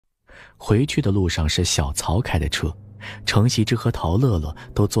回去的路上是小曹开的车，程喜之和陶乐乐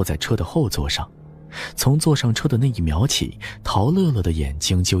都坐在车的后座上。从坐上车的那一秒起，陶乐乐的眼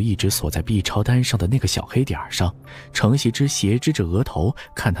睛就一直锁在 B 超单上的那个小黑点上。程喜之斜支着额头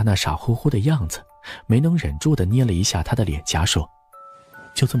看他那傻乎乎的样子，没能忍住地捏了一下他的脸颊，说：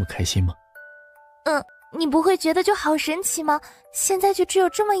就这么开心吗？你不会觉得就好神奇吗？现在就只有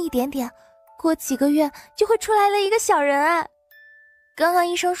这么一点点，过几个月就会出来了一个小人啊！刚刚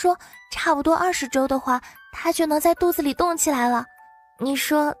医生说差不多20周的话，他就能在肚子里动起来了。你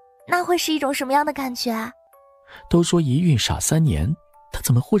说那会是一种什么样的感觉啊？都说一孕傻3年，他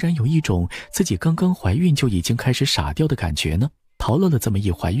怎么忽然有一种自己刚刚怀孕就已经开始傻掉的感觉呢？陶乐乐这么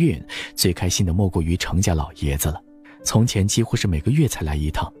一怀孕，最开心的莫过于程家老爷子了。从前几乎是每个月才来一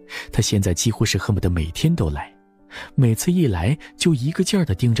趟，他现在几乎是恨不得每天都来。每次一来就一个劲儿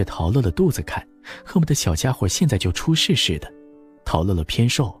地盯着陶乐乐肚子看，恨不得小家伙现在就出事似的。陶乐乐偏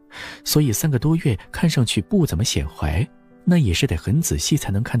瘦，所以3个多月看上去不怎么显怀，那也是得很仔细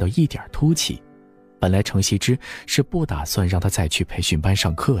才能看到一点凸起。本来程希之是不打算让他再去培训班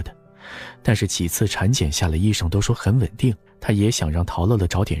上课的，但是几次产检下来，医生都说很稳定，他也想让陶乐乐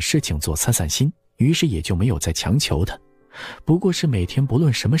找点事情做散散心，于是也就没有再强求他。不过是每天不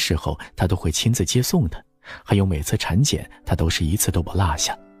论什么时候他都会亲自接送他，还有每次产检他都是一次都不落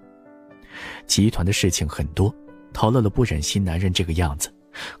下。集团的事情很多，陶乐乐不忍心男人这个样子，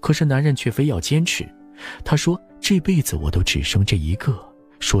可是男人却非要坚持。他说这辈子我都只生这一个，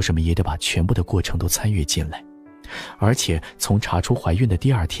说什么也得把全部的过程都参与进来。而且从查出怀孕的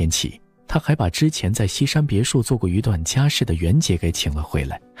第2天起，他还把之前在西山别墅做过一段家事的袁姐给请了回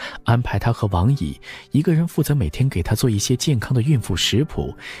来，安排她和王乙，一个人负责每天给她做一些健康的孕妇食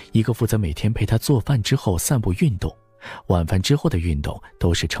谱，一个负责每天陪她做饭之后散步运动，晚饭之后的运动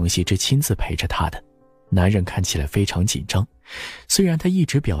都是程希之亲自陪着她的。男人看起来非常紧张，虽然他一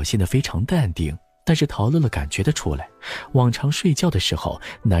直表现得非常淡定，但是陶乐乐感觉得出来，往常睡觉的时候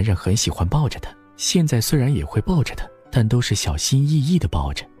男人很喜欢抱着她，现在虽然也会抱着她，但都是小心翼翼地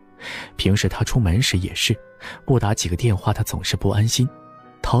抱着。平时他出门时也是，不打几个电话他总是不安心。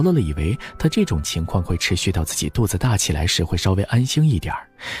陶乐乐以为他这种情况会持续到自己肚子大起来时会稍微安心一点，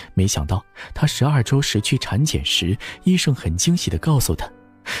没想到他12周时去产检时，医生很惊喜地告诉他，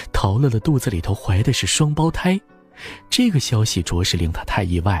陶乐乐肚子里头怀的是双胞胎。这个消息着实令他太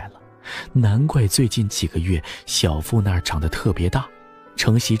意外了，难怪最近几个月小腹那儿长得特别大。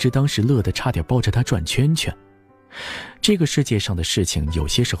程希之当时乐得差点抱着他转圈圈。这个世界上的事情有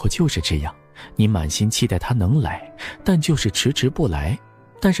些时候就是这样，你满心期待它能来，但就是迟迟不来。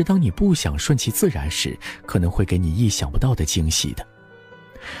但是当你不想顺其自然时，可能会给你意想不到的惊喜的。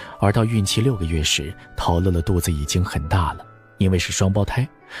而到孕期6个月时，陶乐乐肚子已经很大了，因为是双胞胎，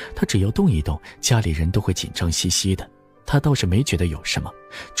她只要动一动，家里人都会紧张兮兮的。她倒是没觉得有什么，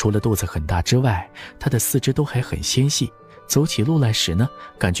除了肚子很大之外，她的四肢都还很纤细，走起路来时呢，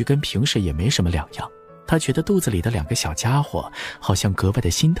感觉跟平时也没什么两样。他觉得肚子里的2个小家伙好像格外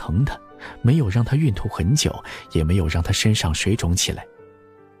的心疼他，没有让他孕吐很久，也没有让他身上水肿起来。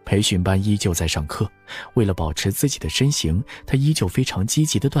培训班依旧在上课，为了保持自己的身形，他依旧非常积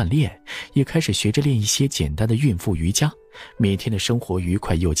极的锻炼，也开始学着练一些简单的孕妇瑜伽，每天的生活愉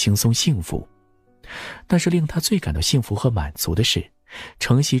快又轻松幸福。但是令他最感到幸福和满足的是，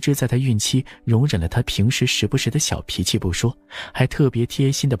程希之在她孕期容忍了她平时时不时的小脾气不说，还特别贴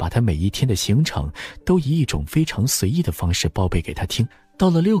心地把她每一天的行程都以一种非常随意的方式报备给她听。到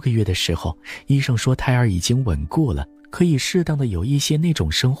了6个月的时候，医生说胎儿已经稳固了，可以适当的有一些那种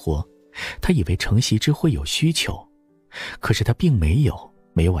生活。他以为程希之会有需求，可是他并没有，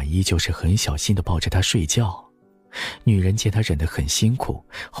每晚依旧是很小心地抱着她睡觉。女人见他忍得很辛苦，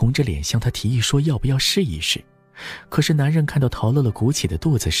红着脸向他提议说要不要试一试。可是男人看到陶乐乐鼓起的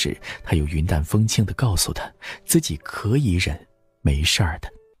肚子时，他又云淡风轻地告诉他自己可以忍，没事儿的。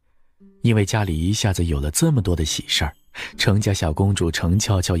因为家里一下子有了这么多的喜事儿，程家小公主程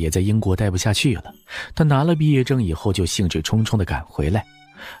俏俏也在英国待不下去了。她拿了毕业证以后就兴致冲冲地赶回来，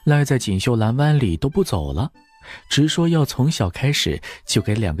赖在锦绣蓝湾里都不走了，直说要从小开始就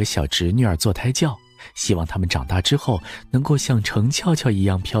给2个小侄女儿做胎教，希望她们长大之后能够像程俏俏一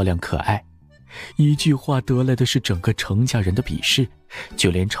样漂亮可爱。一句话得来的是整个程家人的鄙视，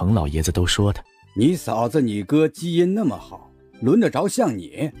就连程老爷子都说他，你嫂子你哥基因那么好，轮得着像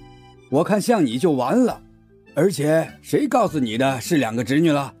你？我看像你就完了。而且谁告诉你的是2个侄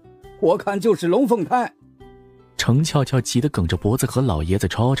女了？我看就是龙凤胎。程俏俏急得梗着脖子和老爷子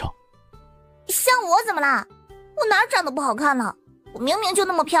吵吵，像我怎么啦？我哪长得不好看了？我明明就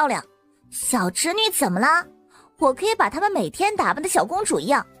那么漂亮。小侄女怎么啦？我可以把她们每天打扮的小公主一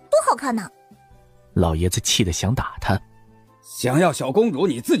样，多好看呢！老爷子气得想打他。想要小公主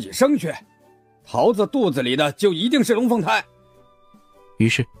你自己生去，桃子肚子里的就一定是龙凤胎。于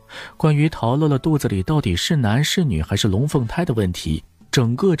是，关于陶乐乐肚子里到底是男是女还是龙凤胎的问题，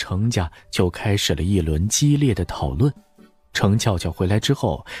整个程家就开始了一轮激烈的讨论。程俏俏回来之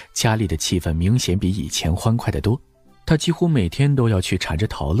后，家里的气氛明显比以前欢快得多。她几乎每天都要去缠着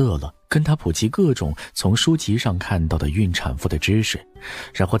陶乐乐，跟他普及各种从书籍上看到的孕产妇的知识，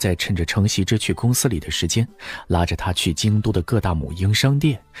然后再趁着程熙之去公司里的时间，拉着他去京都的各大母婴商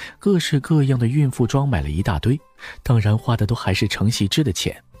店，各式各样的孕妇装买了一大堆，当然花的都还是程熙之的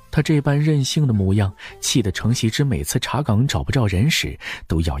钱。他这般任性的模样，气得程熙之每次查岗找不着人时，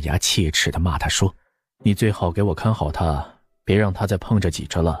都咬牙切齿地骂他说：“你最好给我看好他，别让他再碰着几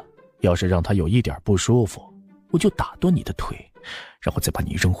只了，要是让他有一点不舒服，我就打断你的腿，然后再把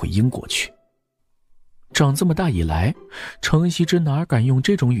你扔回英国去。”长这么大以来，程熙之哪敢用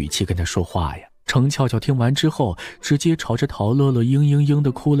这种语气跟他说话呀？程俏俏听完之后，直接朝着陶乐乐嘤嘤嘤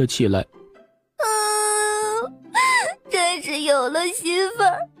地哭了起来。真是有了媳妇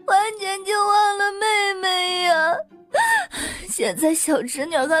儿，完全就忘了妹妹呀！现在小侄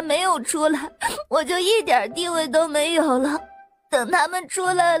女还没有出来，我就一点地位都没有了。等他们出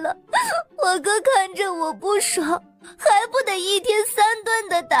来了，我哥看着我不爽，还不得一天3顿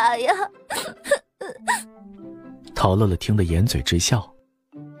的打呀！陶乐乐听得掩嘴直笑。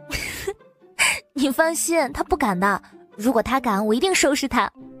你放心，他不敢的。如果他敢，我一定收拾他。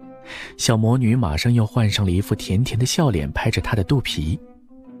小魔女马上又换上了一副甜甜的笑脸，拍着她的肚皮。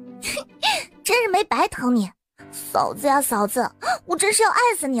真是没白疼你，嫂子呀嫂子，我真是要爱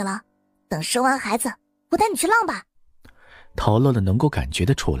死你了。等生完孩子，我带你去浪吧。陶乐乐能够感觉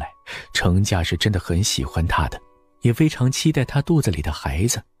得出来，程家是真的很喜欢她的，也非常期待她肚子里的孩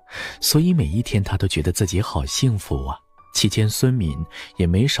子，所以每一天她都觉得自己好幸福啊。期间孙敏也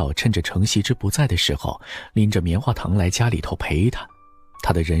没少趁着程熙之不在的时候，拎着棉花糖来家里头陪她。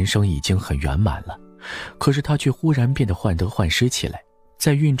她的人生已经很圆满了，可是她却忽然变得患得患失起来。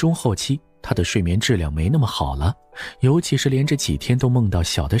在孕中后期，她的睡眠质量没那么好了，尤其是连着几天都梦到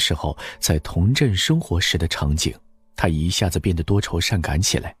小的时候在同镇生活时的场景，她一下子变得多愁善感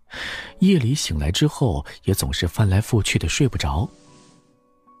起来。夜里醒来之后，也总是翻来覆去的睡不着。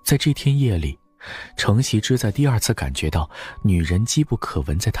在这天夜里，程熙之在第2次感觉到女人机不可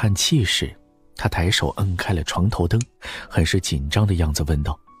闻在叹气时，他抬手摁开了床头灯，很是紧张的样子问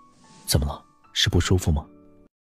道：“怎么了？是不舒服吗？”